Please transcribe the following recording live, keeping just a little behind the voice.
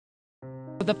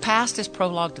The past is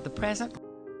prologue to the present.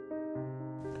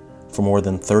 For more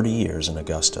than 30 years in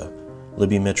Augusta,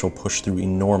 Libby Mitchell pushed through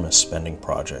enormous spending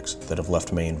projects that have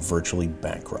left Maine virtually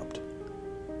bankrupt.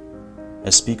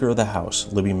 As Speaker of the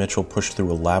House, Libby Mitchell pushed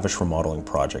through a lavish remodeling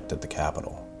project at the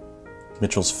Capitol.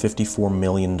 Mitchell's $54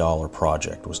 million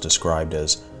project was described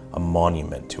as a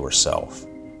monument to herself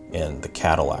and the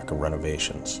Cadillac of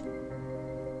renovations.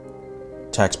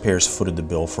 Taxpayers footed the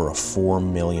bill for a $4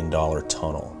 million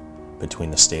tunnel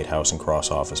between the State House and Cross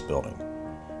Office building.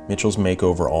 Mitchell's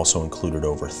makeover also included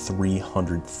over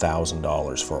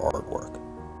 $300,000 for artwork.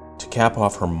 To cap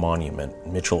off her monument,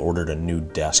 Mitchell ordered a new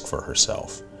desk for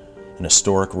herself, an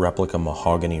historic replica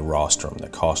mahogany rostrum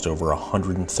that cost over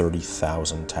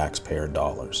 $130,000 taxpayer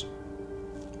dollars.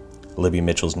 Libby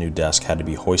Mitchell's new desk had to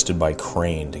be hoisted by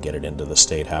crane to get it into the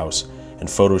State House, and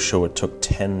photos show it took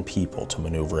 10 people to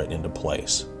maneuver it into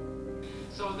place.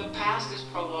 So the past is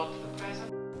prologue to the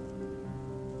present.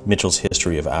 Mitchell's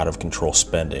history of out-of-control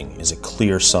spending is a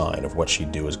clear sign of what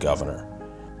she'd do as governor.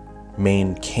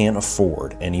 Maine can't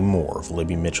afford any more of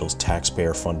Libby Mitchell's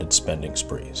taxpayer-funded spending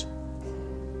sprees.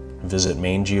 Visit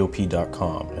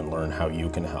MaineGOP.com and learn how you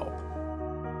can help.